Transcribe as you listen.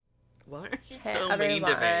Why are you Hey so mean to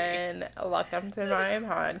me? everyone, welcome to my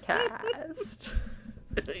podcast.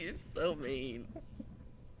 You're so mean.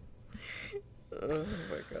 Oh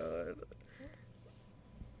my god.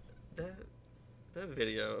 That that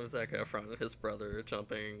video of Zac Efron and his brother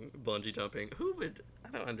bungee jumping.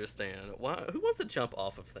 I don't understand. Who wants to jump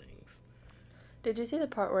off of things? Did you see the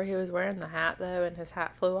part where he was wearing the hat though and his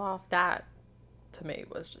hat flew off? That to me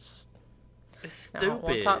was just It's now I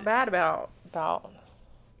won't talk stupid. bad about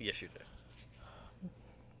Yes, you do.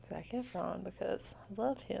 Zac Efron because I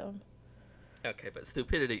love him. Okay, but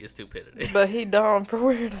stupidity is stupidity. But he dumb for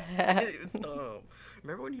wearing a hat. It's dumb.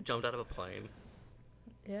 Remember when you jumped out of a plane?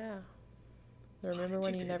 Yeah. Why Remember did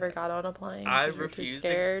when you you do never that? got on a plane I because you were too refuse to.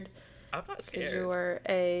 scared? I'm not Because you scared. were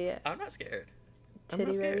a I'm not scared. I'm not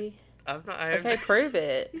titty scared. baby? I'm not. Okay, prove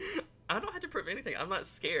it. I don't have to prove anything. I'm not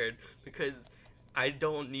scared because I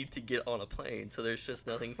don't need to get on a plane, so there's just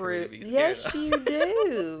nothing for me to be scared Yes, of. you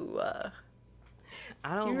do.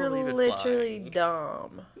 I don't You're believe in literally flying.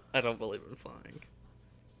 dumb. I don't believe in flying.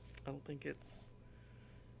 I don't think it's.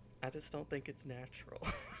 I just don't think it's natural.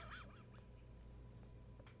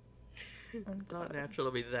 It's not natural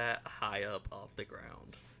to be that high up off the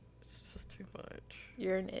ground. It's just too much.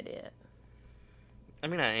 You're an idiot. I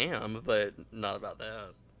mean, I am, but not about that.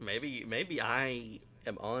 Maybe I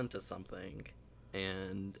am on to something,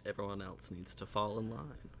 and everyone else needs to fall in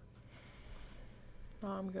line. Oh,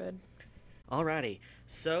 I'm good. Alrighty,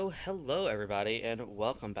 so hello everybody, and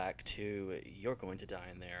welcome back to You're Going to Die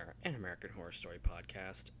in There, an American Horror Story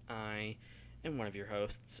podcast. I am one of your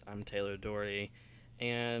hosts. I'm Taylor Doherty,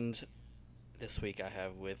 and this week I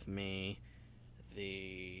have with me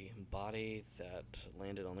the body that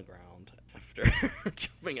landed on the ground after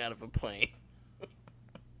jumping out of a plane.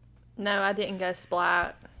 No, I didn't go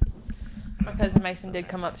splat. My cousin Mason did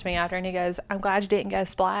come up to me after and he goes, I'm glad you didn't go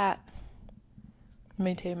splat.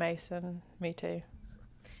 Me too, Mason. Me too.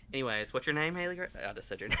 Anyways, what's your name, Haley? I just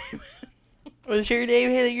said your name. What's your name,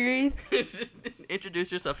 Haley Grief?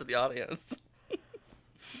 Introduce yourself to the audience.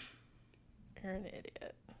 You're an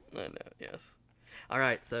idiot. I know, yes.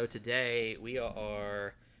 Alright, so today we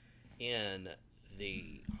are in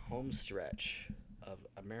the home stretch of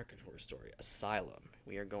American Horror Story, Asylum.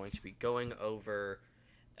 We are going to be going over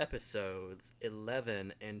episodes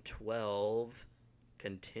 11 and 12,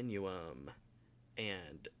 Continuum,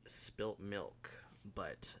 and Spilt Milk,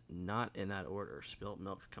 but not in that order. Spilt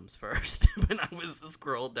Milk comes first, but I was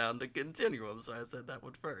scrolled down to Continuum, so I said that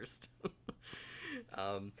one first.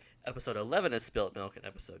 Episode 11 is Spilt Milk, and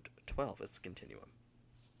episode 12 is Continuum.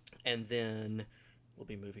 And then we'll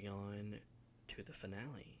be moving on to the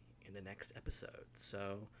finale in the next episode.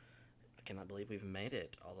 So I cannot believe we've made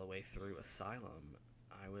it all the way through Asylum.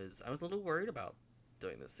 I was a little worried about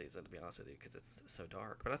doing this season, to be honest with you, because it's so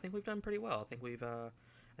dark. But I think we've done pretty well. I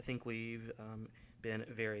think we've been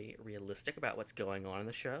very realistic about what's going on in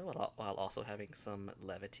the show, while also having some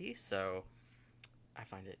levity. So I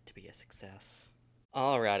find it to be a success.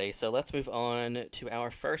 Alrighty, so let's move on to our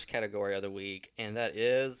first category of the week, and that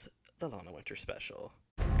is the Lana Winter Special.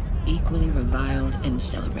 Equally reviled and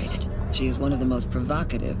celebrated, she is one of the most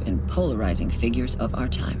provocative and polarizing figures of our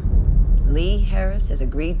time. Lee Harris has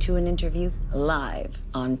agreed to an interview live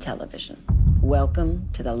on television. Welcome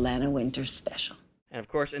to the Lana Winter Special. And of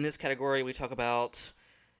course, in this category, we talk about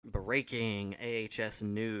breaking AHS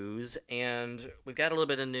news, and we've got a little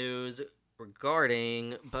bit of news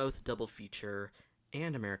regarding both Double Feature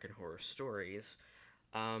and American Horror Stories.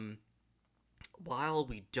 While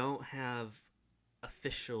we don't have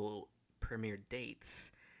official premiere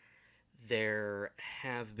dates, there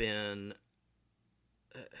have been...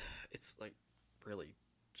 it's, like, really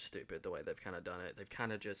stupid the way they've kind of done it. They've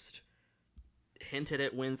kind of just hinted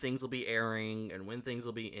at when things will be airing and when things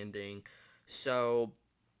will be ending. So,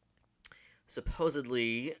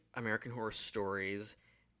 supposedly, American Horror Stories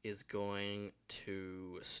is going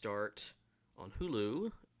to start on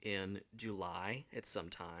Hulu in July at some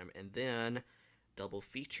time, and then Double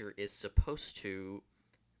Feature is supposed to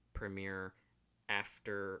premiere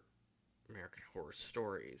after American Horror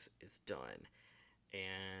Stories is done,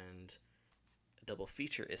 and Double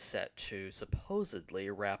Feature is set to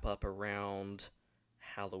supposedly wrap up around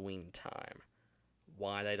Halloween time.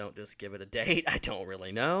 Why they don't just give it a date, I don't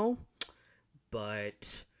really know,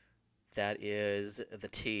 but that is the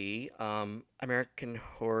tea. American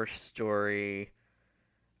Horror Story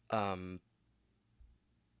Double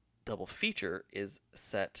Feature is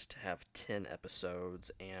set to have 10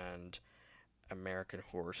 episodes, and American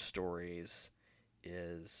Horror Stories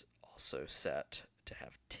is also set to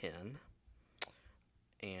have 10.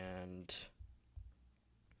 And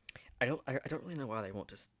I don't really know why they won't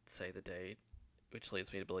just say the date which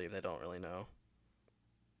leads me to believe they don't really know.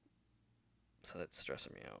 So that's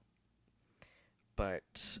stressing me out.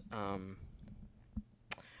 But I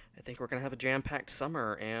think we're going to have a jam-packed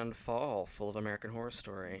summer and fall full of American Horror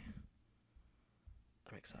Story.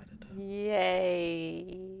 I'm excited.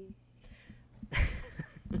 Yay. I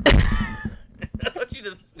thought did you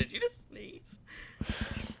just sneeze?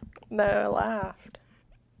 No, I laughed.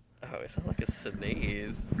 Oh, it sounded like a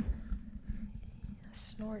sneeze. I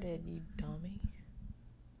snorted, you dummy.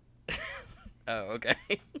 Oh, okay.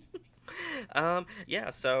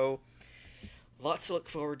 Yeah, so lots to look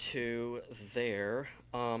forward to there.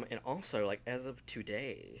 And also, like, as of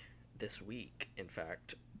today, this week, in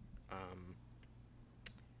fact,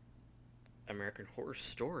 American Horror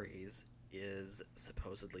Stories is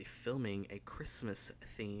supposedly filming a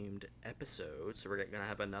Christmas-themed episode. So we're going to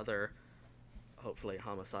have another, hopefully,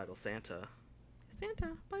 homicidal Santa.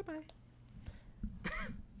 Santa, bye-bye.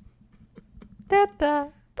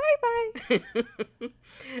 Dada, bye-bye.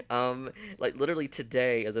 Like, literally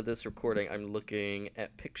today, as of this recording, I'm looking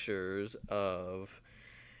at pictures of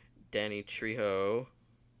Danny Trejo.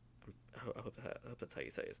 I hope that's how you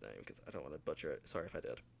say his name, because I don't want to butcher it. Sorry if I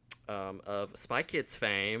did. Of Spy Kids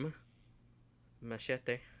fame,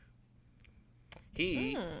 Machete.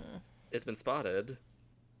 He has been spotted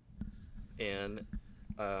in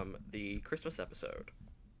the Christmas episode.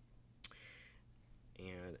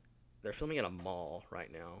 And they're filming at a mall right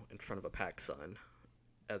now in front of a PacSun,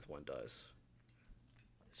 as one does.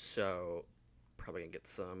 So, probably gonna get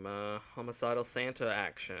some homicidal Santa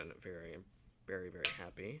action. Very, very, very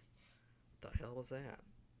happy. What the hell was that?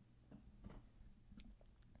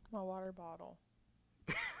 My water bottle.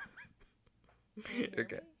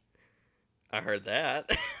 Okay. I heard that.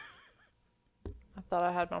 I thought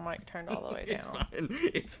I had my mic turned all the way down. It's fine.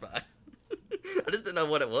 It's fine. I just didn't know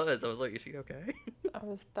what it was. I was like, is she okay? I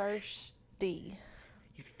was thirsty.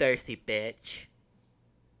 You thirsty bitch.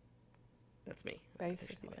 That's me.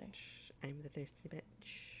 Basically. I'm the thirsty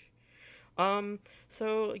bitch.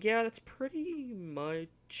 So yeah, that's pretty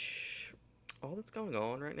much all that's going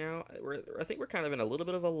on right now. I think we're kind of in a little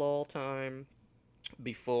bit of a lull time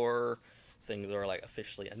before things are like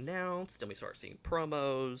officially announced and we start seeing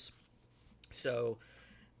promos. So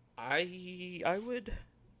I would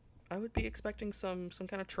be expecting some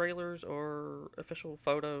kind of trailers or official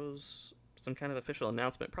photos, some kind of official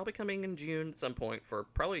announcement, probably coming in June at some point for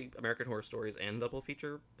probably American Horror Stories and double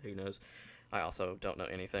feature. Who knows? I also don't know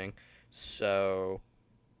anything. So,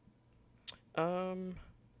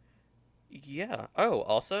 yeah. Oh,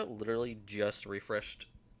 also, literally just refreshed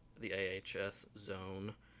the AHS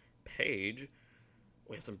Zone page.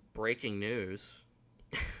 We have some breaking news.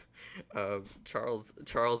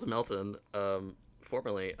 Charles Melton,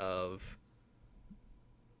 formerly of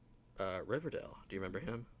Riverdale. Do you remember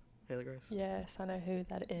him, Haley Grace? Yes, I know who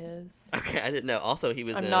that is. Okay, I didn't know. Also, he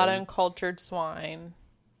was I'm not uncultured swine.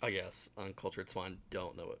 I guess uncultured swine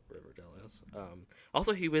don't know what Riverdale is.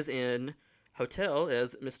 Also, he was in Hotel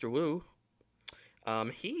as Mr. Wu.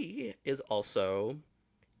 He is also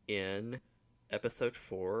in episode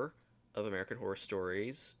 4 of American Horror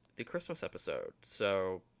Stories, the Christmas episode.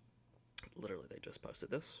 So, literally, they just posted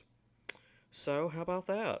this. So, how about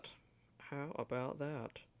that? How about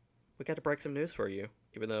that? We got to break some news for you,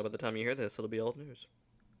 even though by the time you hear this, it'll be old news.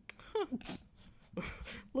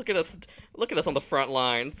 Look at us on the front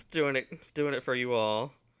lines, doing it for you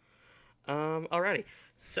all. Alrighty,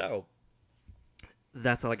 so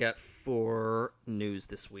that's all I got for news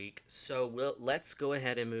this week. So let's go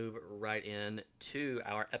ahead and move right in to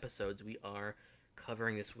our episodes we are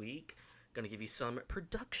covering this week. Going to give you some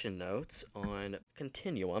production notes on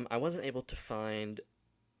Continuum. I wasn't able to find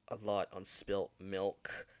a lot on Spilt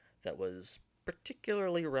Milk that was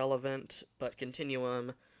particularly relevant, but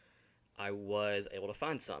Continuum, I was able to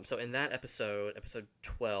find some. So in that episode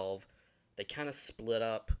 12, they kind of split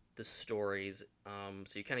up the stories.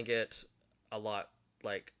 So you kind of get a lot,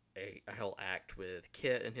 like a whole act with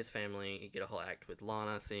Kit and his family. You get a whole act with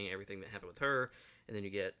Lana, seeing everything that happened with her, and then you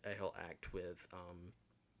get a whole act with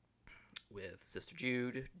Sister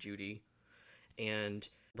Judy, and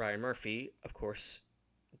Ryan Murphy, of course,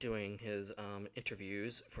 doing his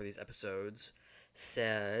interviews for these episodes,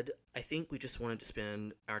 said, I think we just wanted to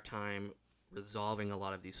spend our time resolving a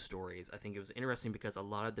lot of these stories. I think it was interesting because a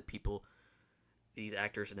lot of the people, these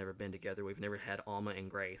actors have never been together. We've never had Alma and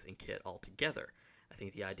Grace and Kit all together. I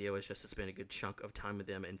think the idea was just to spend a good chunk of time with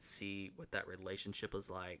them and see what that relationship was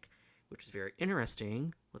like, which is very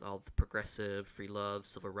interesting with all the progressive, free love,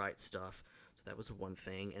 civil rights stuff. So that was one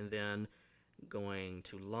thing. And then going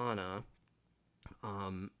to Lana,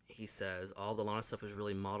 he says all the Lana stuff is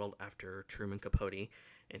really modeled after Truman Capote,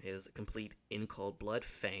 in his complete in cold blood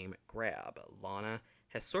fame grab. Lana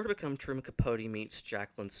has sort of become Truman Capote meets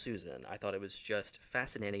Jacqueline Susan. I thought it was just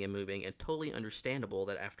fascinating and moving and totally understandable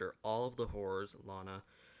that after all of the horrors Lana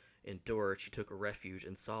endured, she took refuge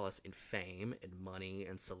and solace in fame and money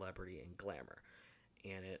and celebrity and glamour.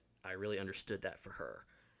 And I really understood that for her.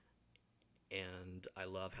 And I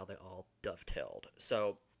love how they all dovetailed.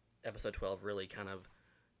 So episode 12 really kind of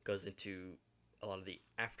goes into a lot of the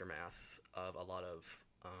aftermath of a lot of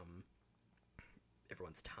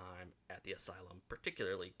everyone's time at the asylum,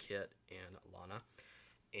 particularly Kit and Lana.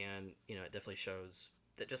 And, you know, it definitely shows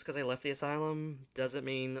that just because they left the asylum doesn't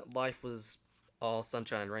mean life was all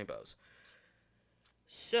sunshine and rainbows.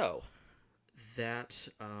 So, that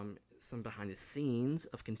some behind the scenes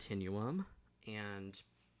of Continuum, and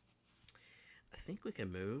I think we can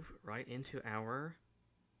move right into our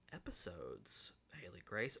episodes. Haley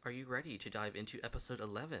Grace, are you ready to dive into episode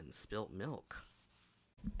 11, Spilt Milk?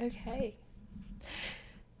 Okay.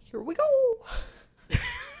 Here we go.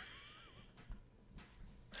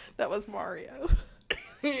 That was Mario.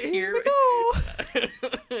 Here we go.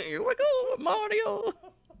 Here we go, Mario.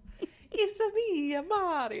 It's a me,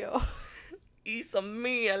 Mario. It's a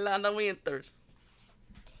me, Alana Winters.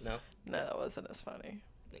 No? No, that wasn't as funny.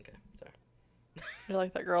 Okay, sorry. You're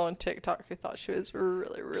like that girl on TikTok who thought she was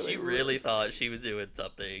really She really thought she was doing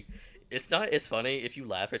something. It's not as funny if you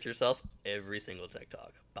laugh at yourself every single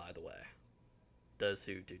TikTok, by the way. Those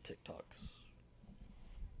who do TikToks.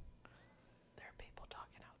 There are people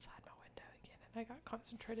talking outside my window again, and I got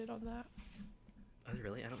concentrated on that. Oh,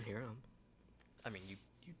 really? I don't hear them. I mean, you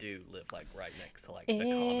do live, like, right next to, like, the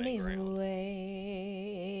common ground.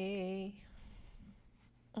 Anyway.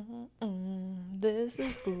 This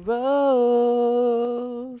is gross.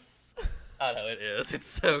 I know it is. It's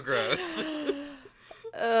so gross.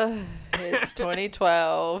 It's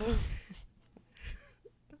 2012.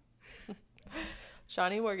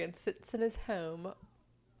 Johnny Morgan sits in his home,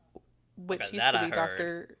 which used to be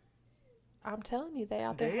Dr. I'm telling you, they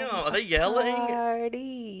out there. Damn, are they yelling?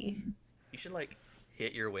 Party. You should, like,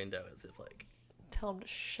 hit your window as if, like... Tell them to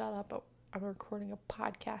shut up. I'm recording a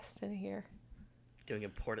podcast in here. Doing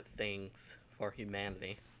important things for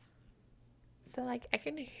humanity. So, like, I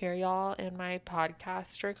can hear y'all in my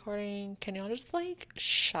podcast recording. Can y'all just, like,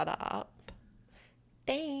 shut up?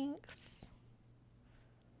 Thanks.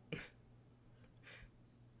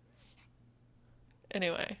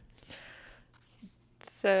 Anyway.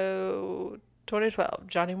 So, 2012,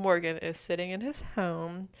 Johnny Morgan is sitting in his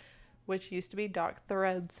home, which used to be Doc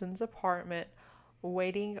Thredson's apartment,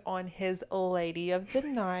 waiting on his lady of the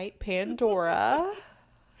night, Pandora.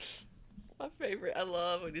 My favorite. I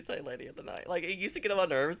love when you say lady of the night. Like, it used to get on my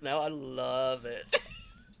nerves. Now I love it.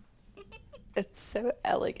 It's so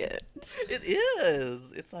elegant. It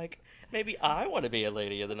is. It's like, maybe I want to be a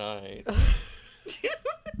lady of the night.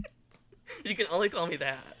 You can only call me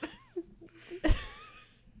that.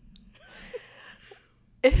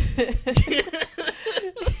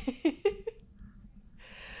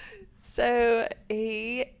 So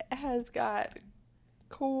he has got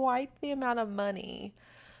quite the amount of money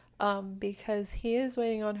because he is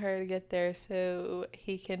waiting on her to get there so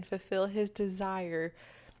he can fulfill his desire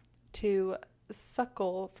to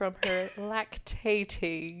suckle from her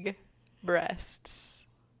lactating breasts.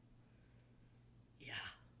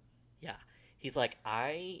 Yeah. He's like,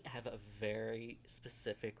 I have a very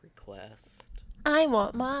specific request. I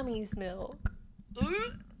want mommy's milk.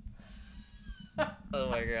 Oh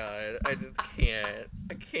my god, I just can't.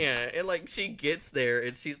 I can't. And like, she gets there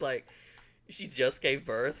and she's like, she just gave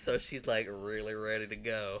birth, so she's like really ready to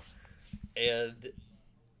go. And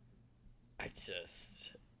it's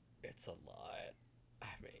a lot. I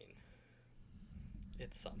mean,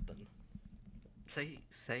 it's something. Say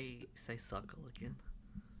suckle again.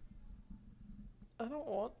 I don't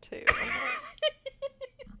want to.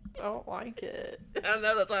 I don't like it. I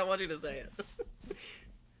know, that's why I want you to say it.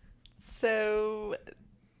 So,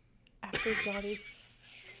 after Johnny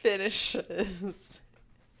finishes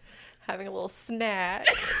having a little snack.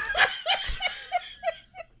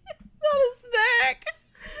 Not a snack!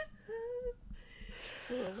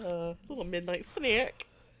 Little midnight snack.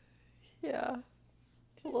 Yeah.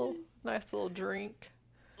 It's a little nice little drink.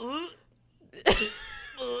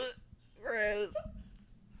 Gross.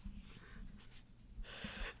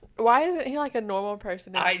 Why isn't he like a normal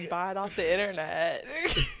person and just buy it off the internet?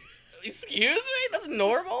 Excuse me? That's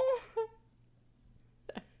normal?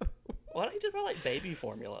 Why don't you just buy like baby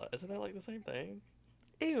formula? Isn't that like the same thing?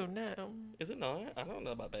 Ew, no. Is it not? I don't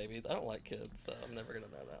know about babies. I don't like kids, so I'm never gonna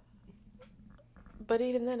know that. But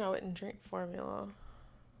even then, I wouldn't drink formula.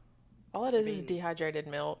 All it is dehydrated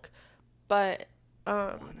milk. But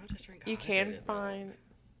Why not just drink You can hydrated find. milk?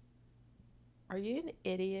 Are you an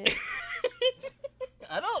idiot?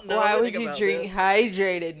 I don't know Why would anything you about drink this.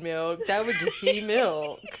 hydrated milk? That would just be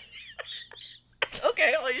milk.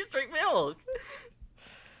 Okay, I'll just drink milk.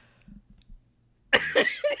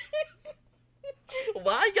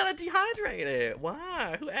 Why you gotta dehydrate it?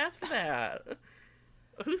 Why? Who asked for that?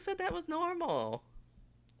 Who said that was normal?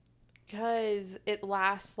 Because it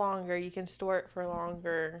lasts longer. You can store it for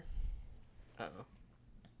longer. Oh.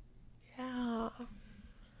 Yeah.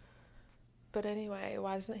 But anyway,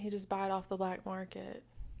 why doesn't he just buy it off the black market?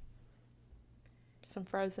 Some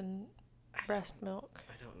frozen breast milk.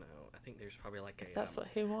 I don't know. I think there's probably like a... That's what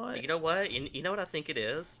he wants. You know what? You know what I think it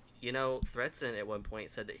is? You know, Thredson at one point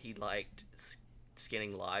said that he liked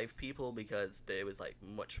skinning live people because it was like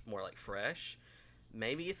much more like fresh.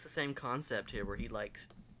 Maybe it's the same concept here where he likes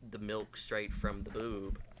the milk straight from the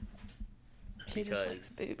boob. He just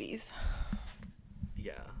likes boobies.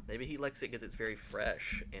 Yeah, maybe he likes it because it's very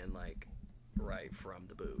fresh and like right from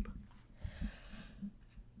the boob.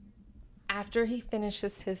 After he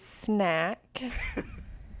finishes his snack,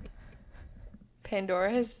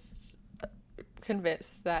 Pandora is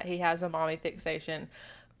convinced that he has a mommy fixation,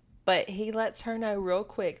 but he lets her know real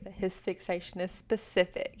quick that his fixation is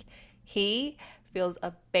specific. He feels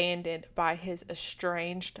abandoned by his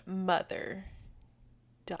estranged mother. ...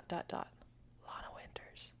 Lana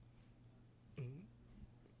Winters.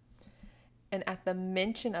 And at the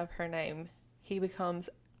mention of her name, he becomes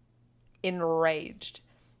enraged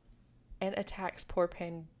and attacks poor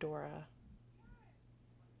Pandora,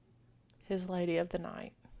 his lady of the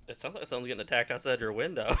night. It sounds like someone's getting attacked outside your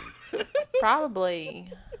window.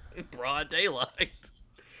 Probably. In broad daylight.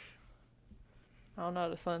 I don't know,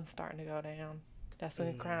 the sun's starting to go down. That's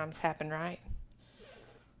when crimes happen, right?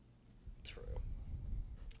 True.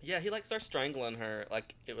 Yeah, he like starts strangling her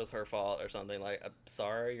like it was her fault or something. Like, I'm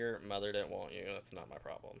sorry your mother didn't want you. That's not my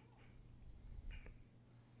problem.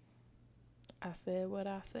 I said what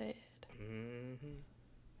I said. Mm-hmm.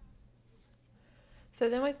 So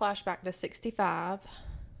then we flash back to 65.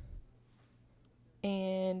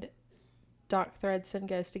 And Doc Thredson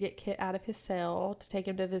goes to get Kit out of his cell to take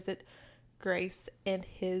him to visit Grace and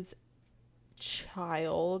his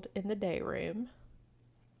child in the day room.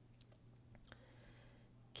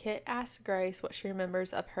 Kit asks Grace what she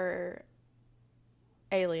remembers of her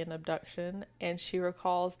alien abduction, and she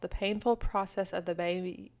recalls the painful process of the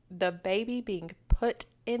baby being put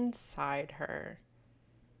inside her.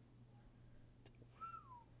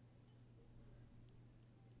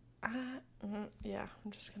 Yeah,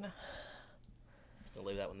 I'm just gonna... I'll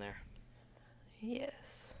leave that one there.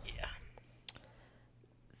 Yes. Yeah.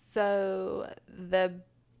 So the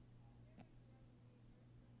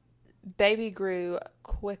baby grew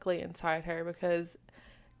quickly inside her because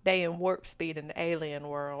they in warp speed in the alien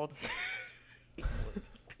world. Warp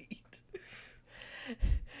speed.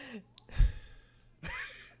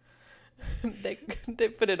 They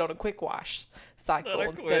put it on a quick wash cycle On a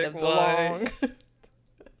instead quick of the long.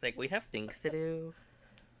 It's like, we have things to do.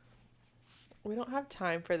 We don't have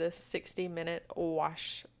time for this 60-minute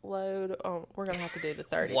wash load. Oh, we're gonna have to do the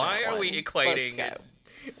 30. Why are we equating? Let's go.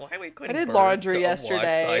 Why are we equating? I did births laundry to a wash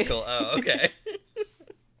yesterday. cycle? Oh, okay.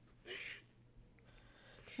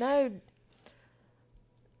 No,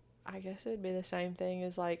 I guess it'd be the same thing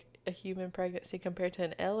as like a human pregnancy compared to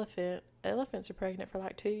an elephant. Elephants are pregnant for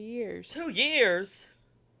like 2 years. 2 years?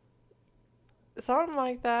 Something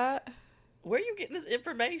like that. Where are you getting this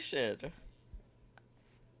information?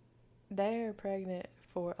 They're pregnant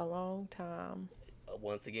for a long time.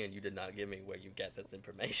 Once again, you did not give me where you got this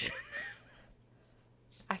information.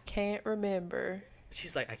 I can't remember,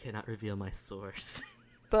 She's like, I cannot reveal my source.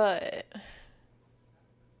 but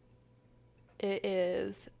it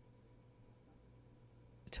is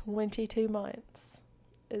 22 months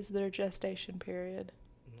is their gestation period.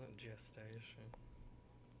 Not gestation.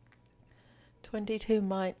 22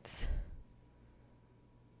 months.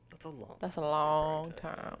 That's a long. That's a long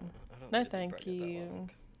time. I don't No, need to be thank pregnant that you. long.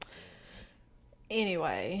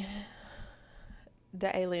 Anyway,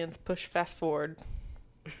 the aliens push fast forward.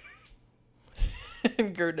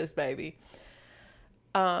 Gerda's baby.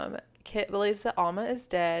 Kit believes that Alma is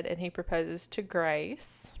dead and he proposes to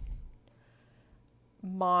Grace.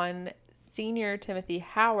 Monsignor Timothy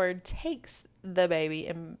Howard takes the baby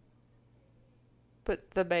and puts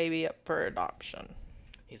the baby up for adoption.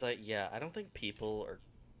 He's like, yeah, I don't think people are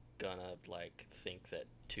gonna like think that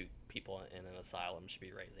two people in an asylum should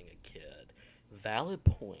be raising a kid. Valid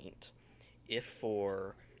point. If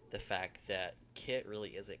for the fact that Kit really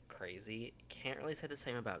isn't crazy, can't really say the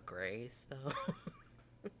same about Grace though.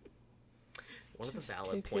 One of the She's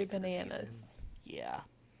valid cuckoo points of the bananas. season. Yeah.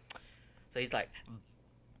 So he's like,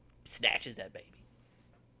 snatches that baby.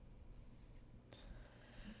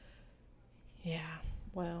 Yeah,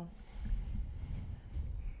 well.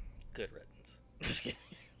 Good riddance. Just kidding.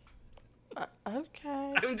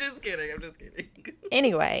 Okay. I'm just kidding.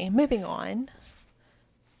 Anyway, moving on.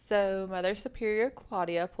 So, Mother Superior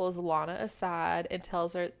Claudia pulls Lana aside and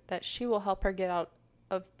tells her that she will help her get out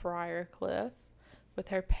of Briarcliff with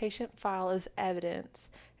her patient file as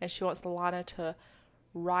evidence, and she wants Lana to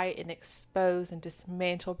write and expose and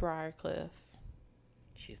dismantle Briarcliff.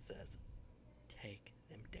 She says, take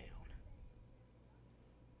them down.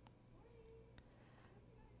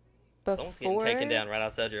 Someone's getting taken down right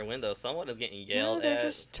outside your window. Someone is getting yelled at. No, they're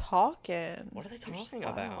just talking. What are they talking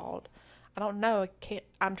about? I don't know.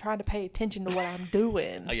 I'm trying to pay attention to what I'm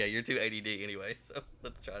doing. Oh, yeah, you're too ADD anyway, so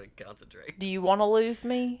let's try to concentrate. Do you want to lose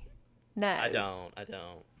me? No. I don't.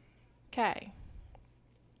 Okay.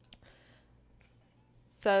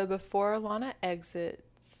 So before Lana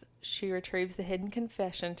exits, she retrieves the hidden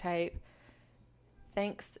confession tape,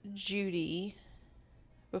 thanks Judy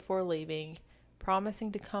before leaving,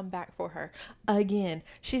 promising to come back for her. Again,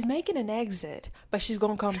 she's making an exit, but she's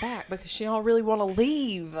going to come back because she don't really want to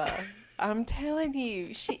leave. I'm telling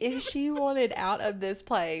you, if she wanted out of this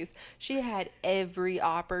place, she had every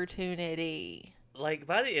opportunity. Like,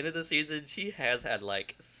 by the end of the season, she has had,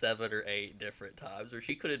 like, 7 or 8 different times where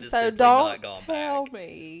she could have just So simply not gone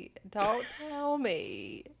back. Don't tell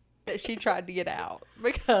me that she tried to get out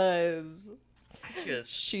because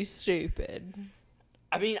she's stupid.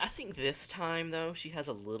 I mean, I think this time, though, she has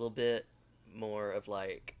a little bit more of,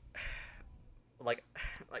 like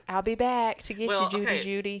I'll be back to get you, Judy, okay,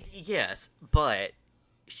 Judy. Yes, but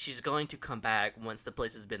she's going to come back once the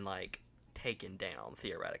place has been, like, taken down,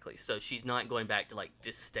 theoretically. So she's not going back to, like,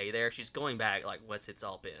 just stay there. She's going back, like, once it's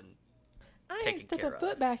all been I ain't taken step care a of.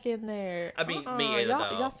 foot back in there. I mean, me either,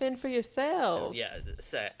 though. Y'all fend for yourselves. Yeah,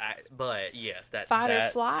 but yes, Fight or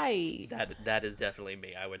flight. That is definitely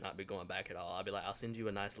me. I would not be going back at all. I'd be like, I'll send you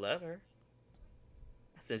a nice letter.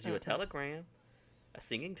 I'll send you a telegram. A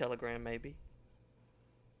singing telegram, maybe.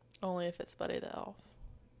 Only if it's Buddy the Elf.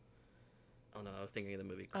 Oh, no, I was thinking of the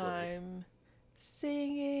movie Clue. I'm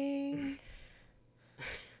singing.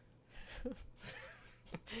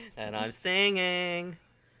 And I'm singing.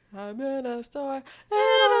 I'm in a store. And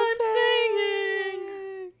I'm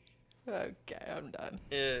singing. Okay, I'm done.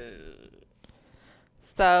 Ew.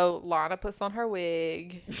 So, Lana puts on her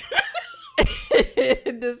wig.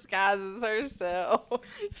 Disguises herself.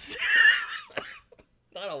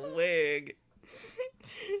 Not a wig.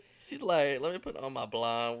 She's like, let me put on my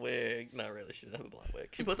blonde wig. Not really, she doesn't have a blonde wig.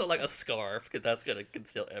 She puts on like a scarf because that's going to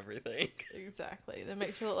conceal everything. Exactly. That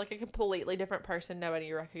makes her look like a completely different person.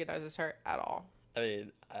 Nobody recognizes her at all. I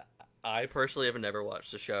mean, I personally have never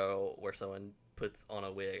watched a show where someone puts on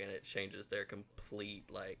a wig and it changes their complete,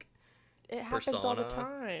 like, It happens all the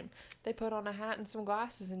time. They put on a hat and some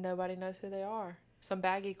glasses and nobody knows who they are. Some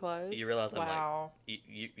baggy clothes. You realize wow. I'm like,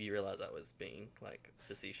 you realize I was being, like,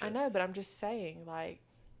 facetious. I know, but I'm just saying, like.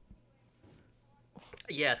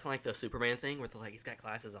 Yeah, it's kind of like the Superman thing where they're like, he's got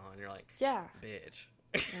glasses on. And you're like, yeah. Bitch.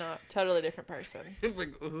 No, totally different person. It's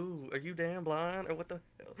like, ooh, are you damn blind? Or what the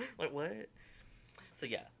hell? Like, what? So,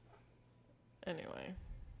 yeah. Anyway.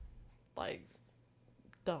 Like,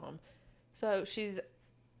 dumb. So, she's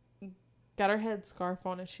got her headscarf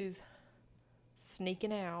on and she's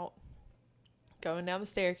sneaking out, going down the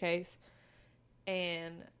staircase,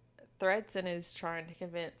 and Thredson is trying to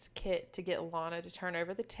convince Kit to get Lana to turn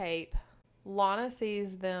over the tape. Lana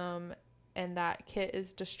sees them and that Kit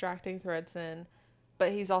is distracting Thredson,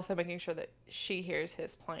 but he's also making sure that she hears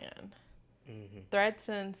his plan. Mm-hmm.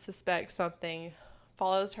 Thredson suspects something,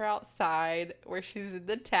 follows her outside where she's in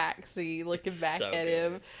the taxi looking back at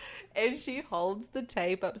him, and she holds the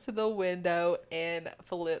tape up to the window and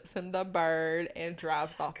flips him the bird and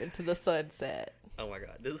drives off into the sunset. Oh my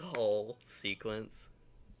god, this whole sequence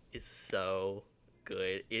is so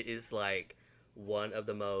good. It is like one of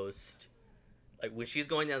the most, like, when she's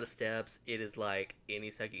going down the steps, it is like any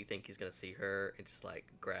second you think he's gonna see her and just like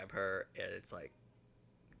grab her, and it's like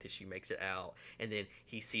she makes it out, and then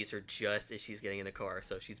he sees her just as she's getting in the car,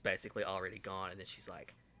 so she's basically already gone, and then she's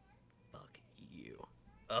like, fuck you.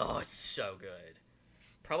 Oh, it's so good.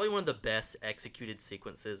 Probably one of the best executed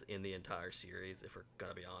sequences in the entire series, if we're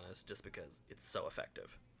gonna be honest, just because it's so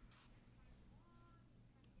effective.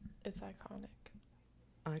 It's iconic.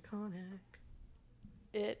 Iconic.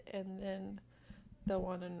 It, and then the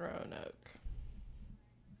one in Roanoke.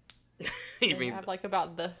 You They mean have like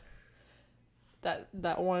about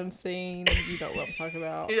that one scene, you know what I'm talking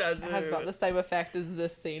about. Yeah, I it has do. about the same effect as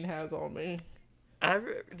this scene has on me.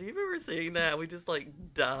 Do you remember seeing that? We just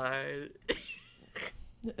like died.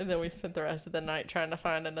 And then we spent the rest of the night trying to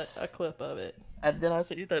find a clip of it. And then I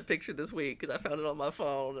sent you that picture this week because I found it on my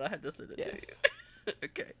phone and I had to send it to Yes. you.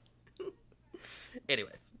 Okay.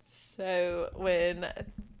 Anyways. So when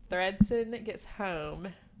Thredson gets home,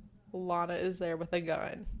 Lana is there with a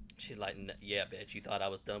gun. She's like, yeah, bitch, you thought I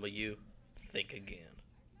was done with you? Think again.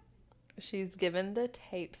 She's given the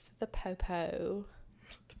tapes to the popo,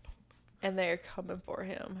 and they're coming for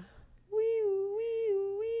him. Wee wee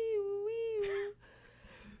wee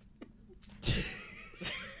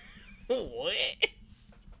wee. What?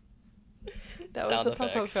 That Sound was the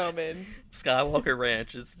popo effects. coming. Skywalker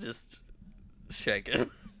Ranch is just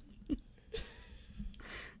shaking.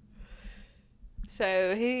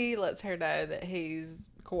 So he lets her know that he's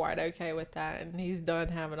quite okay with that, and he's done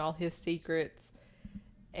having all his secrets,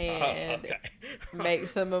 and Okay.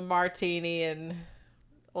 makes him a martini, and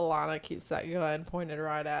Lana keeps that gun pointed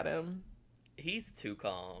right at him. He's too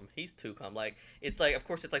calm. He's too calm. Like, it's like, of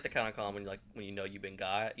course, it's like the kind of calm when you know you've been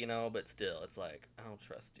got, you know, but still, it's like, I don't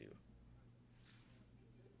trust you.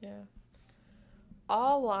 Yeah.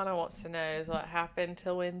 All Lana wants to know is what happened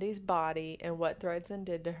to Wendy's body and what Thredson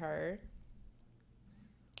did to her.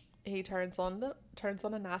 He turns on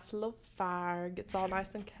a nice little fire, gets all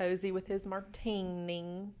nice and cozy with his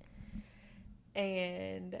martini,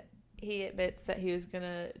 and he admits that he was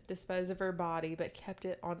gonna dispose of her body, but kept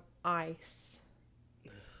it on ice.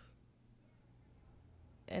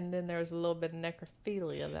 And then there was a little bit of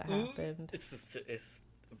necrophilia that happened. It's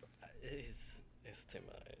too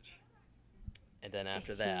much. And then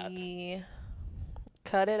after that, He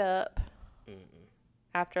cut it up.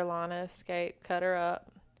 After Lana escaped, cut her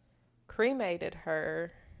up, cremated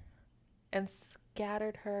her, and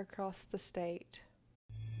scattered her across the state.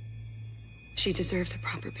 She deserves a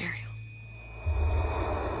proper burial.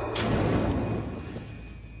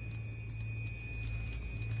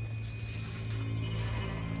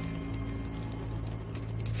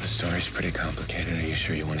 The story's pretty complicated. Are you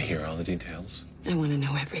sure you want to hear all the details? I want to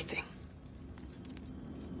know everything.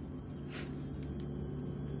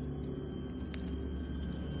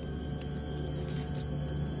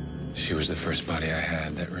 She was the first body I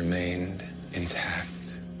had that remained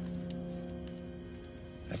intact.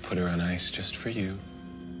 I put her on ice just for you.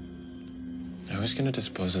 I was going to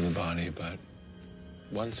dispose of the body, but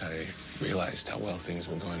once I realized how well things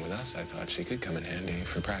were going with us, I thought she could come in handy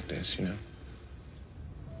for practice, you know?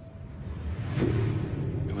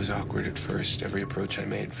 It was awkward at first. Every approach I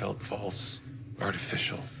made felt false,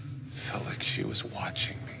 artificial. Felt like she was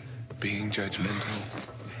watching me, being judgmental.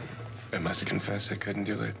 I must confess I couldn't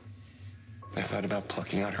do it. I thought about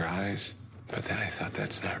plucking out her eyes, but then I thought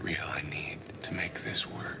that's not real. I need to make this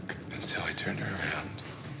work. And so I turned her around.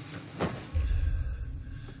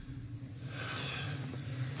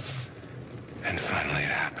 And finally it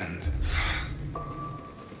happened.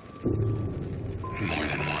 More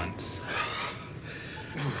than once.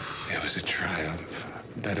 It was a triumph.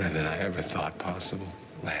 Better than I ever thought possible.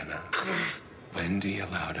 Lana, Wendy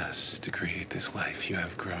allowed us to create this life you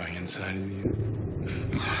have growing inside of you.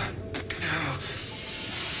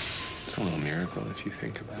 It's a little miracle if you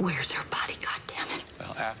think about it. Where's her body, goddammit?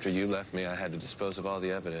 Well, after you left me, I had to dispose of all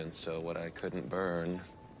the evidence, so what I couldn't burn,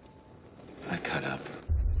 I cut up.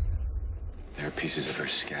 There are pieces of her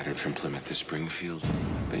scattered from Plymouth to Springfield.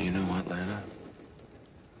 But you know what, Lana?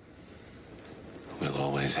 We'll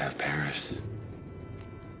always have Paris.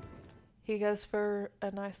 He goes for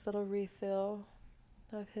a nice little refill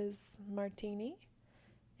of his martini,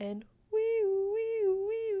 and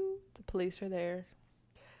the police are there.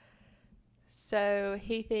 So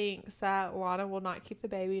he thinks that Lana will not keep the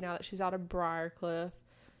baby now that she's out of Briarcliff,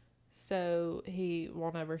 so he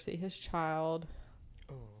won't ever see his child.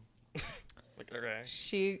 look at her eyes.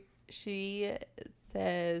 She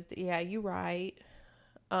says, yeah, you're right,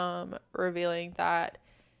 revealing that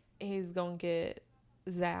he's gonna get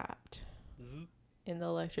zapped in the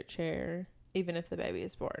electric chair even if the baby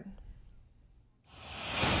is born.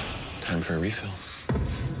 Time for a refill.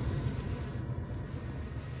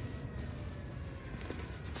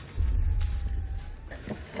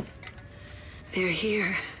 They're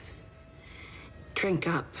here. Drink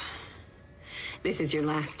up. This is your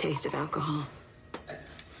last taste of alcohol.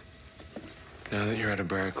 Now that you're out of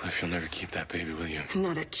Briarcliff, you'll never keep that baby, will you?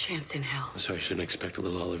 Not a chance in hell. So I shouldn't expect a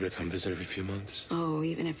little Oliver to come visit every few months? Oh,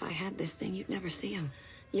 even if I had this thing, you'd never see him.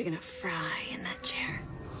 You're gonna fry in that chair.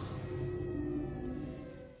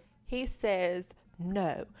 He says,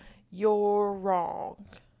 no, you're wrong.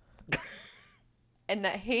 And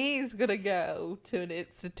that he's going to go to an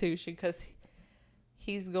institution because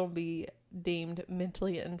he's going to be deemed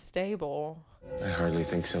mentally unstable I hardly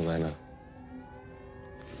think so, Lena.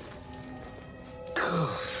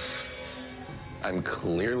 I'm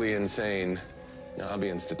clearly insane. No, I'll be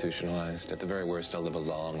institutionalized. At the very worst, I'll live a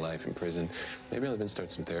long life in prison. Maybe I'll even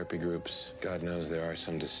start some therapy groups. God knows there are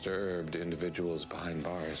some disturbed individuals behind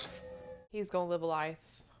bars. He's going to live a life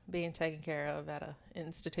being taken care of at an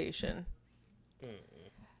institution.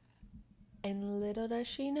 And little does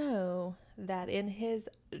she know that in his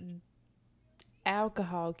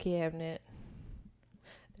alcohol cabinet,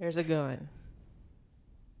 there's a gun.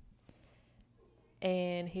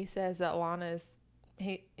 And he says that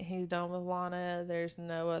he's done with Lana. There's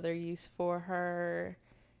no other use for her.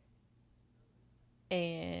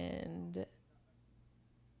 And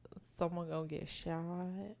someone gonna get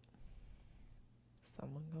shot.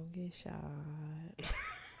 Someone gonna get shot.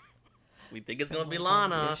 We think it's gonna be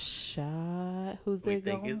Someone Lana. get shot. Who's it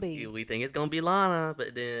gonna be? We think it's gonna be Lana,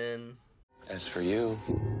 but then As for you,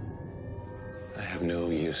 I have no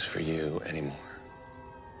use for you anymore.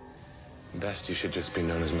 Best you should just be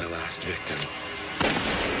known as my last victim.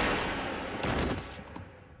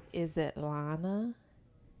 Is it Lana?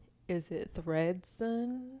 Is it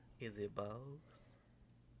Thredson? is it both?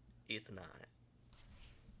 It's not.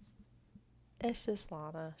 It's just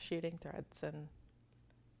Lana shooting Thredson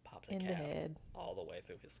Pops a in the cap head. all the way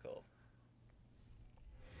through his skull.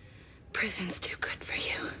 Prison's too good for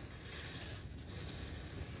you.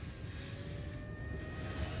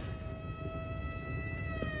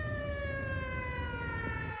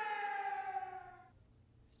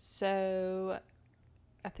 So,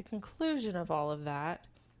 at the conclusion of all of that,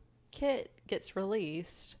 Kit gets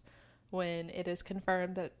released when it is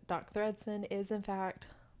confirmed that Doc Thredson is in fact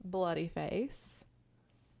Bloody Face.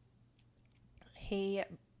 He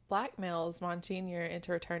blackmails Monsignor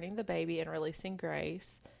into returning the baby and releasing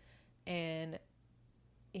Grace, and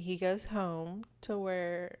he goes home to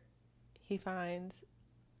where he finds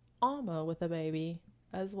Alma with a baby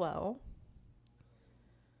as well.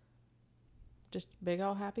 Just big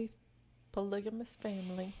old happy polygamous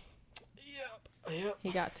family. Yep. He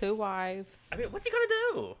got 2 wives. I mean, what's he gonna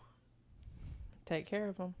do? Take care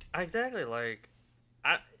of them. Exactly. Like,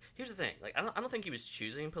 here's the thing. Like, I don't think he was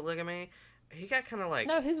choosing polygamy. He got kind of like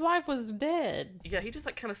No, his wife was dead. yeah. He just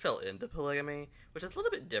like kind of fell into polygamy, which is a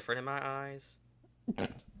little bit different in my eyes.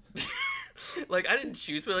 Like, I didn't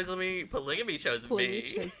choose polygamy. Polygamy chose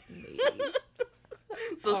me.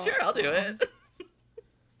 So sure, I'll do it.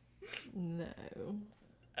 No.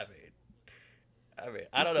 I mean,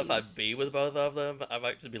 I don't know if I'd be with both of them. I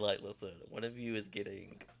might just be like, listen, one of you is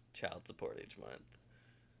getting child support each month,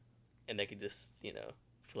 and they could just,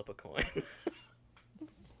 flip a coin.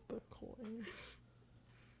 The coin.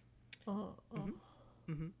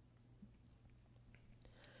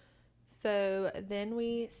 So then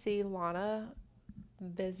we see Lana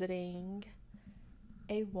visiting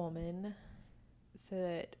a woman so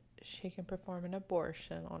that she can perform an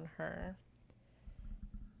abortion on her.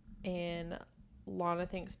 And Lana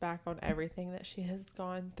thinks back on everything that she has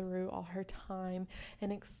gone through, all her time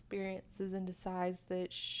and experiences, and decides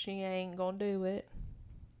that she ain't gonna do it.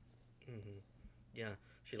 Mm-hmm. Yeah,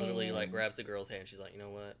 she literally grabs the girl's hand. She's like, you know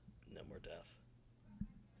what? No more death.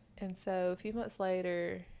 And so a few months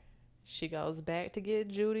later, she goes back to get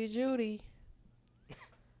Judy.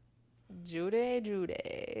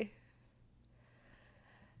 Judy.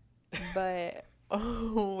 But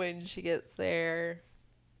when she gets there,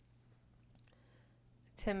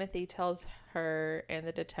 Timothy tells her and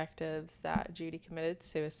the detectives that Judy committed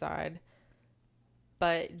suicide.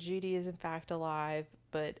 But Judy is in fact alive,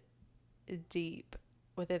 but deep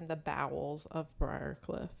within the bowels of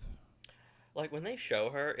Briarcliff. Like, when they show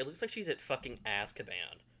her, it looks like she's at fucking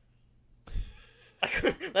Azkaban.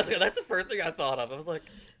 That's the first thing I thought of. I was like,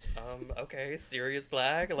 okay, Sirius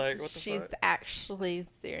Black? Like, what the She's fuck? actually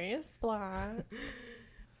Sirius Black.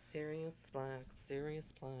 Sirius Black.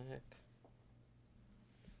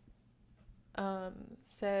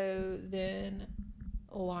 So then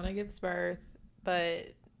Lana gives birth,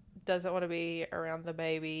 but doesn't want to be around the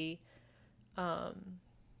baby, or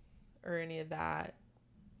any of that.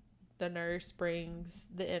 The nurse brings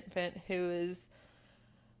the infant, who is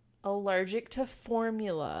allergic to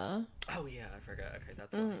formula. Oh yeah, I forgot. Okay,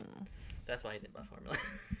 that's why. That's why he didn't buy formula.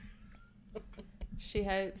 She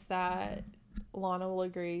hopes that Lana will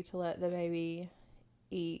agree to let the baby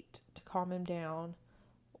eat to calm him down.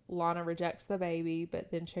 Lana rejects the baby,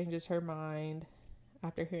 but then changes her mind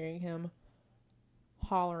after hearing him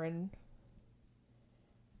hollering.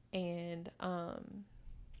 And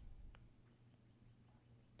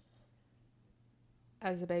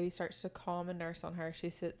as the baby starts to calm and nurse on her, she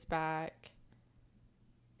sits back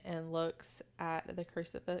and looks at the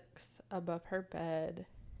crucifix above her bed,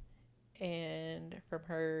 and from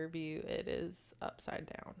her view, it is upside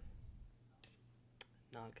down.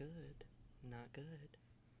 Not good. Not good.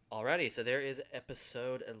 Alrighty, so there is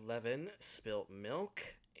episode 11, Spilt Milk,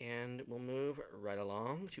 and we'll move right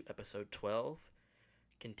along to episode 12,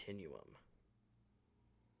 Continuum.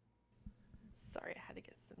 Sorry, I had to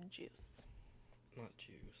get some juice. Not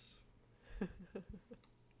juice.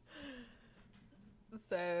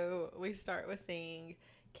 So we start with seeing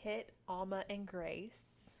Kit, Alma, and Grace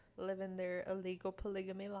living their illegal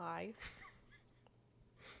polygamy life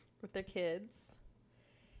with their kids.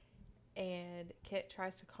 And Kit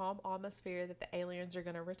tries to calm Alma's fear that the aliens are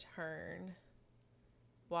going to return.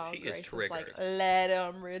 While She Grace is triggered. like, let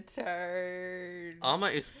them return. Alma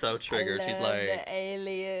is so triggered. She's like, the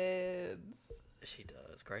aliens. she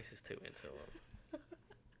does. Grace is too into him.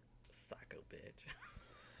 Psycho bitch.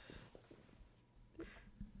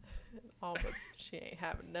 Alma, she ain't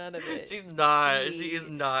having none of it. She's not. She is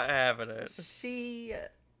not having it. She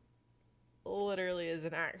literally is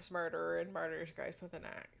an axe murderer and murders Grace with an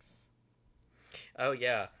axe. Oh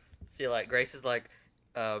yeah. See, like Grace is like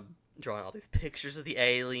drawing all these pictures of the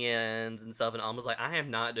aliens and stuff, and Alma's like, I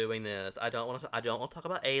am not doing this. I don't want to talk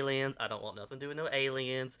about aliens. I don't want nothing to do with no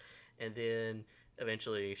aliens. And then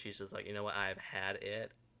eventually she's just like, you know what? I've had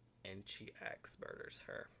it, and she axe murders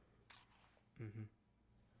her. Mm-hmm.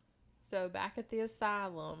 So back at the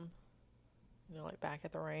asylum, like back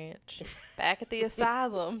at the ranch, back at the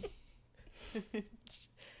asylum,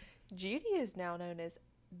 Judy is now known as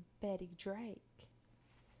Betty Drake.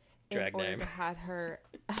 Drag in order name. to hide her.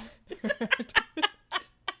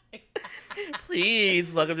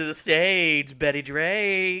 Please welcome to the stage, Betty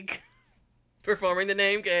Drake, performing the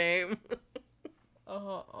name game.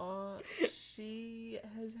 She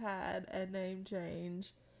has had a name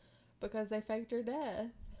change because they faked her death.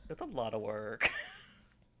 That's a lot of work.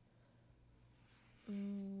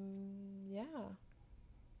 Yeah.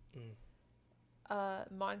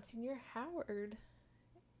 Monsignor Howard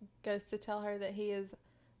goes to tell her that he is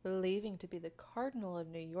leaving to be the Cardinal of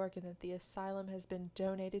New York and that the asylum has been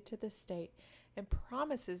donated to the state, and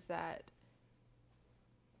promises that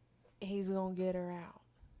he's gonna get her out.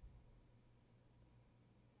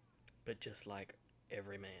 But just like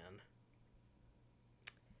every man,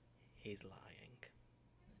 he's lying.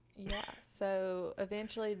 Yeah, so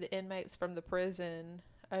eventually the inmates from the prison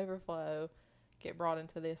overflow get brought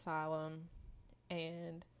into the asylum,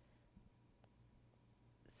 and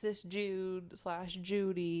Sis Jude /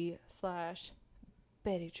 Judy /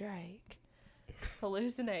 Betty Drake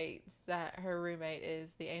hallucinates that her roommate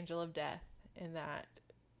is the angel of death and that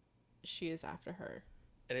she is after her.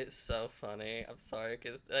 And it's so funny. I'm sorry,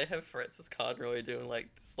 because they have Frances Conroy doing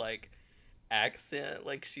like this like accent,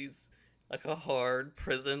 like she's like a hard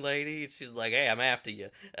prison lady. She's like, "Hey, I'm after you."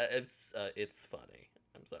 It's funny.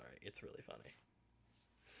 I'm sorry, it's really funny.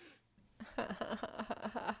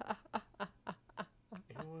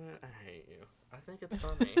 You know what? I hate you. I think it's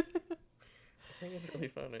funny. I think it's really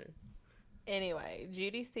funny. Anyway,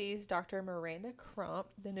 Judy sees Dr. Miranda Crump,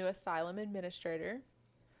 the new asylum administrator.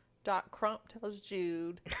 Doc Crump tells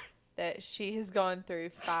Jude that she has gone through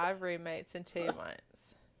 5 roommates in 2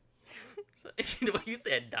 months. You know what you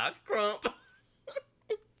said, Doc Crump?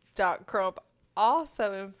 Doc Crump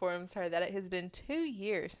also informs her that it has been 2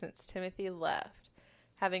 years since Timothy left,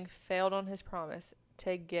 having failed on his promise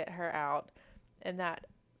to get her out, and that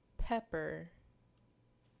Pepper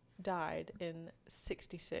died in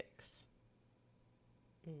 1966.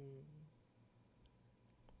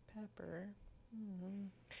 Pepper.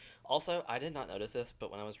 Also, I did not notice this, but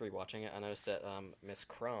when I was rewatching it, I noticed that Miss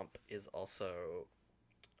Crump is also,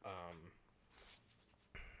 I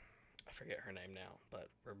forget her name now, but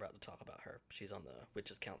we're about to talk about her. She's on the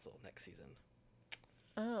Witches Council next season.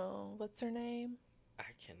 Oh, what's her name?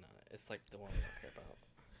 I cannot. It's like the one we don't care about.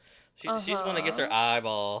 She's the one that gets her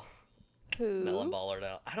eyeball Who? melon ballered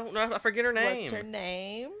out. I don't know. I forget her name. What's her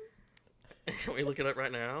name? Can we look it up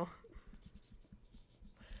right now?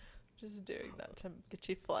 Just doing that to get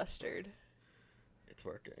you flustered. It's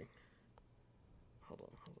working. Hold on.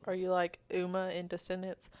 Are you like Uma in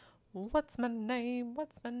Descendants? What's my name?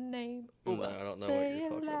 What's my name? No, Uma. I don't know what Say you're it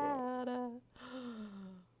talking about. louder.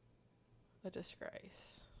 A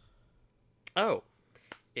disgrace. Oh,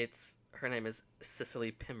 her name is Cicely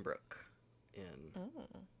Pembroke. Yeah.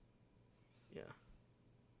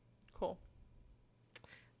 Cool.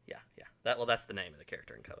 Yeah. That's the name of the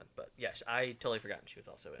character in Coven. But yeah, I totally forgotten she was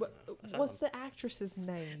also in Asylum. What's the actress's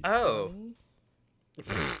name? Oh. Bunny?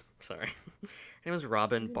 Sorry. Her name was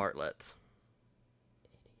Robin Bartlett.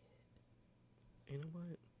 You know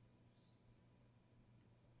what?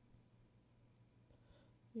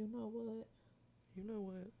 You know what? You know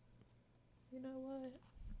what? You know what?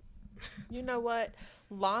 You know what?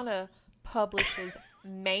 Lana publishes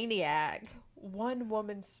Maniac, one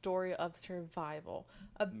woman's story of survival,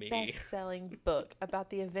 a best-selling book about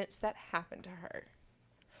the events that happened to her.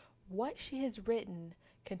 What she has written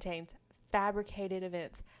contains fabricated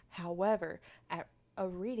events. However, at a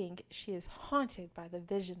reading, she is haunted by the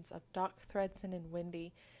visions of Doc Thredson and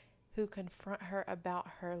Wendy, who confront her about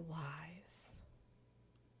her lies.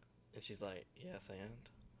 And she's like, yes, and?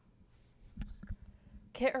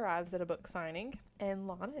 Kit arrives at a book signing, and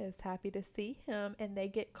Lana is happy to see him, and they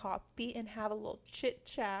get coffee and have a little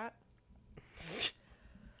chit-chat.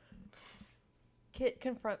 Kit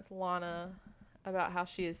confronts Lana about how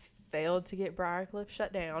she has failed to get Briarcliff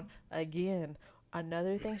shut down. Again,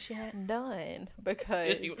 another thing she hadn't done,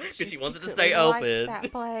 because she wants it to stay open. Likes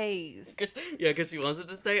that place. Because she wants it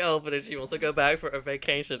to stay open, and she wants to go back for a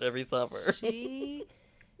vacation every summer. She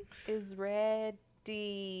is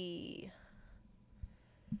ready.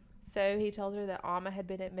 So he tells her that Alma had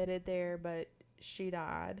been admitted there, but she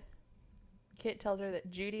died. Kit tells her that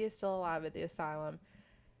Judy is still alive at the asylum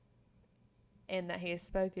and that he has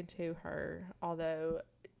spoken to her, although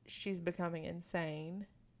she's becoming insane.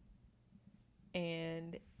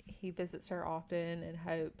 And he visits her often in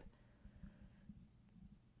hope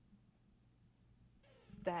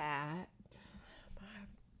that... I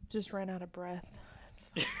just ran out of breath.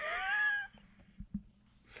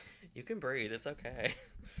 You can breathe. It's okay.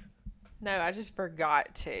 No, I just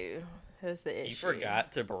forgot to. Is the issue. You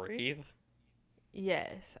forgot to breathe?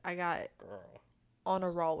 Yes, I got on a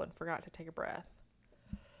roll and forgot to take a breath.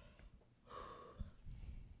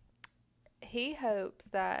 He hopes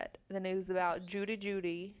that the news about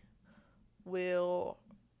Judy will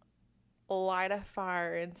light a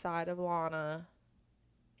fire inside of Lana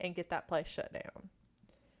and get that place shut down.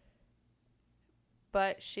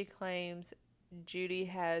 But she claims Judy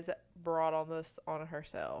has brought on this on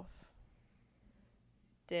herself.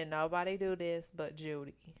 Did nobody do this but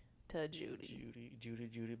Judy to Judy.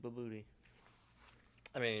 Judy, babooty.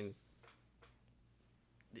 I mean,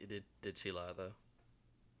 did she lie, though?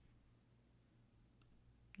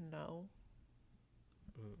 No.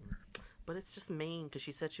 Mm-mm. But it's just mean, because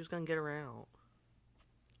she said she was going to get her out.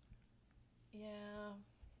 Yeah.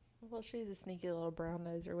 Well, she's a sneaky little brown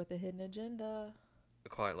noser with a hidden agenda.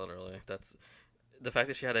 Quite literally. That's the fact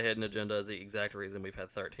that she had a hidden agenda is the exact reason we've had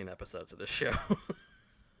 13 episodes of this show.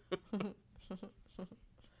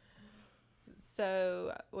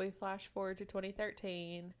 So we flash forward to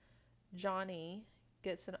 2013. Johnny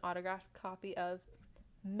gets an autographed copy of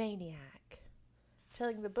Maniac,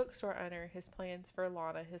 telling the bookstore owner his plans for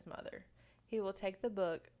Lana, his mother. He will take the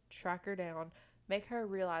book, track her down, make her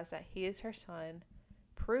realize that he is her son,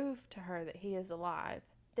 prove to her that he is alive,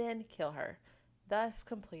 then kill her, thus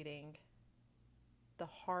completing the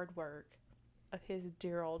hard work of his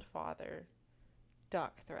dear old father,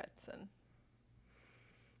 Doc Thredson.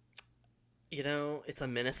 You know, it's a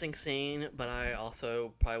menacing scene, but I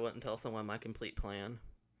also probably wouldn't tell someone my complete plan.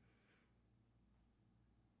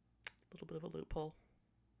 A little bit of a loophole.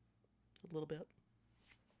 A little bit.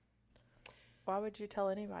 Why would you tell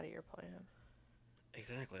anybody your plan?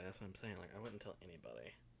 Exactly, that's what I'm saying. Like, I wouldn't tell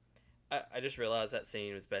anybody. I just realized that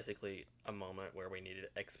scene was basically a moment where we needed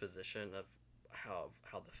exposition of how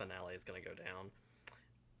the finale is going to go down.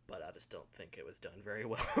 But I just don't think it was done very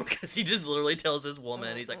well, because he just literally tells this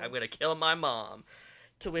woman, he's like, I'm going to kill my mom.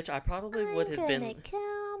 To which I probably would have been... I'm going to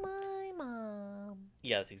kill my mom.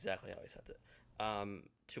 Yeah, that's exactly how he said it.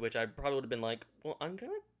 To which I probably would have been like, well, I'm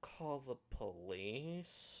going to call the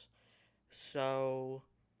police. So...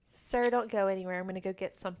 Sir, don't go anywhere. I'm going to go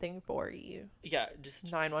get something for you. Yeah,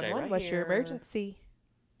 just 911, right what's here. your emergency?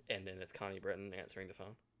 And then it's Connie Britton answering the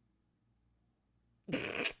phone.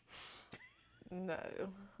 No.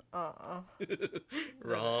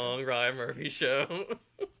 Wrong Ryan Murphy show.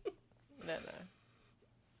 No.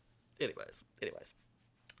 Anyways.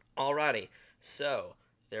 Alrighty. So,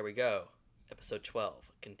 there we go. Episode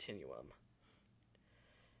 12, Continuum.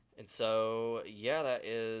 And so, yeah, that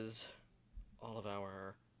is all of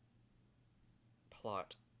our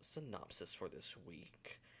plot synopsis for this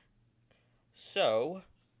week. So,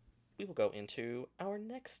 we will go into our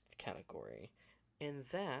next category, and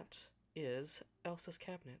that is Elsa's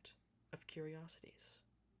Cabinet of Curiosities.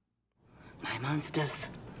 My monsters,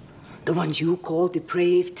 the ones you call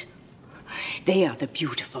depraved, they are the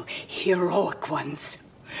beautiful, heroic ones.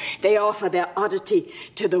 They offer their oddity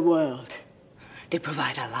to the world. They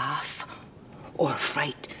provide a laugh or a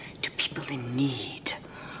fright to people in need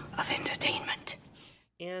of entertainment.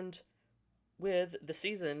 And with the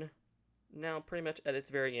season now pretty much at its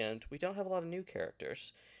very end, we don't have a lot of new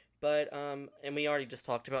characters. But, and we already just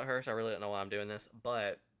talked about her, so I really don't know why I'm doing this.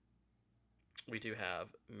 But we do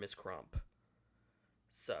have Miss Crump.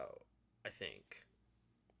 So, I think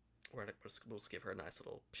we'll just give her a nice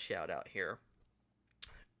little shout out here.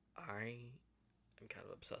 I am kind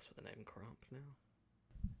of obsessed with the name Crump now.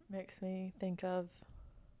 Makes me think of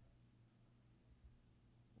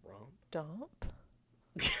Romp? Dump.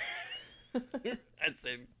 I'd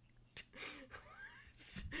say.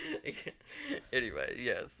 Anyway,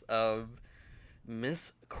 yes.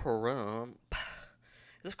 Miss Crump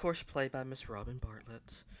is, of course, played by Miss Robin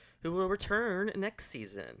Bartlett, who will return next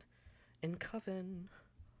season in Coven.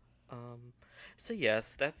 So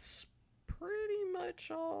yes, that's pretty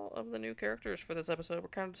much all of the new characters for this episode. We're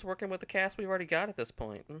kind of just working with the cast we've already got at this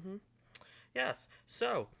point. Yes,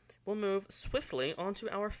 so we'll move swiftly on to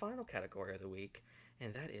our final category of the week,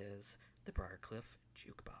 and that is the Briarcliff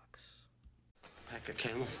Jukebox. Pack a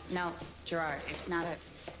Camel? No, Gerard, it's not a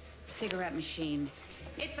cigarette machine.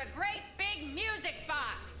 It's a great big music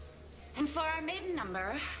box. And for our maiden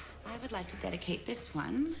number, I would like to dedicate this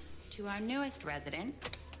one to our newest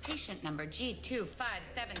resident, patient number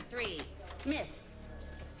G2573, Miss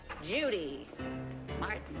Judy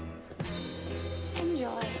Martin.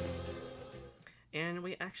 Enjoy. And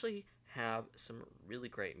we actually have some really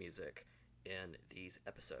great music in these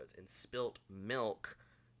episodes. In Spilt Milk,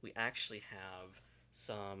 we actually have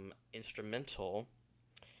some instrumental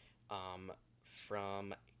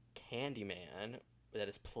from Candyman that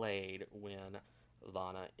is played when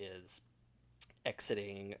Lana is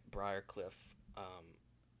exiting Briarcliff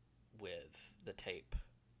with the tape.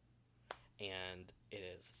 And it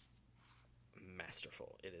is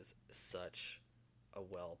masterful. It is such a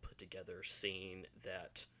well put together scene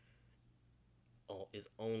that is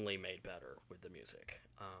only made better with the music.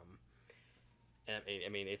 And I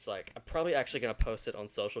mean, it's like, I'm probably actually going to post it on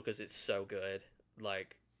social because it's so good.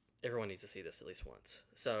 Like, everyone needs to see this at least once.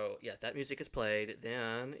 So, yeah, that music is played.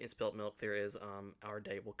 Then, in Spilt Milk, there is Our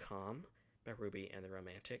Day Will Come by Ruby and the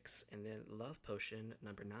Romantics. And then Love Potion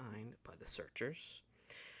number 9 by The Searchers.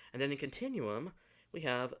 And then in Continuum, we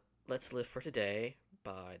have Let's Live for Today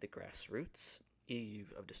by The Grassroots.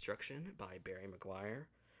 Eve of Destruction by Barry McGuire.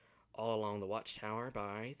 All Along the Watchtower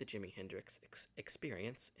by the Jimi Hendrix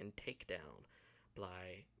Experience. And Takedown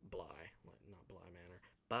by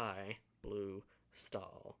Blue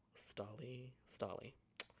Stolly.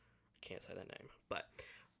 I can't say that name. But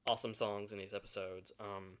awesome songs in these episodes.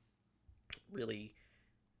 Really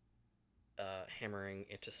hammering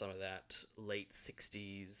into some of that late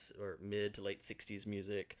 60s or mid to late 60s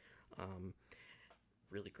music.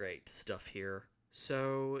 Really great stuff here.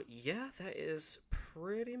 So, yeah, that is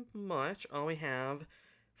pretty much all we have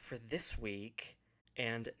for this week.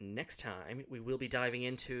 And next time, we will be diving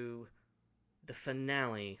into the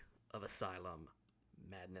finale of Asylum,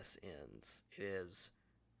 Madness Ends. It is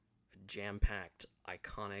a jam-packed,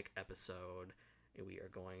 iconic episode, and we are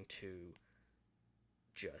going to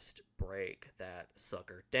just break that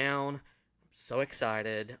sucker down. I'm so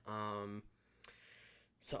excited.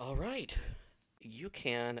 So, all right. You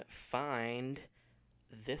can find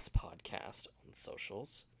this podcast on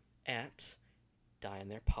socials at Die in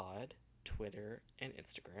There Pod, Twitter and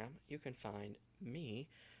Instagram. You can find me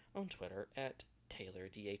on Twitter at Taylor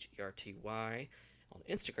DHERTY, on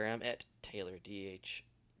Instagram at Taylor DHERTY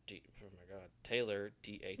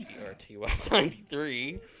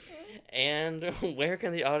 93. And where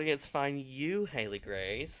can the audience find you, Haley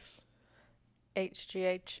Grace?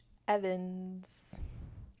 HGH Evans.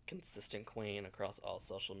 Consistent queen across all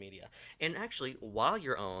social media. And actually, while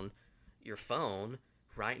you're on your phone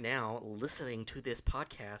right now listening to this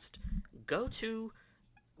podcast, go to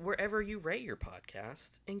wherever you rate your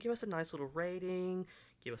podcast and give us a nice little rating,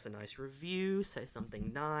 give us a nice review, say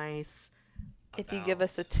something nice. If you give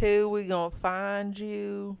us a 2, we're going to find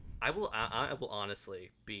you. I will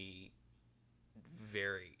honestly be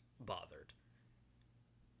very bothered.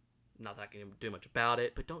 Not that I can do much about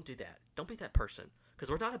it, but don't do that. Don't be that person. Because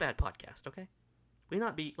we're not a bad podcast, okay? We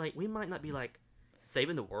might not be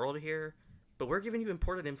saving the world here, but we're giving you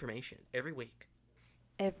important information every week.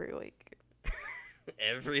 Every week.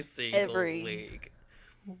 Every single week.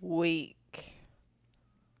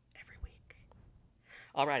 Every week.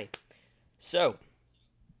 Alrighty. So,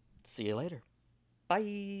 see you later.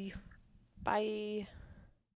 Bye. Bye.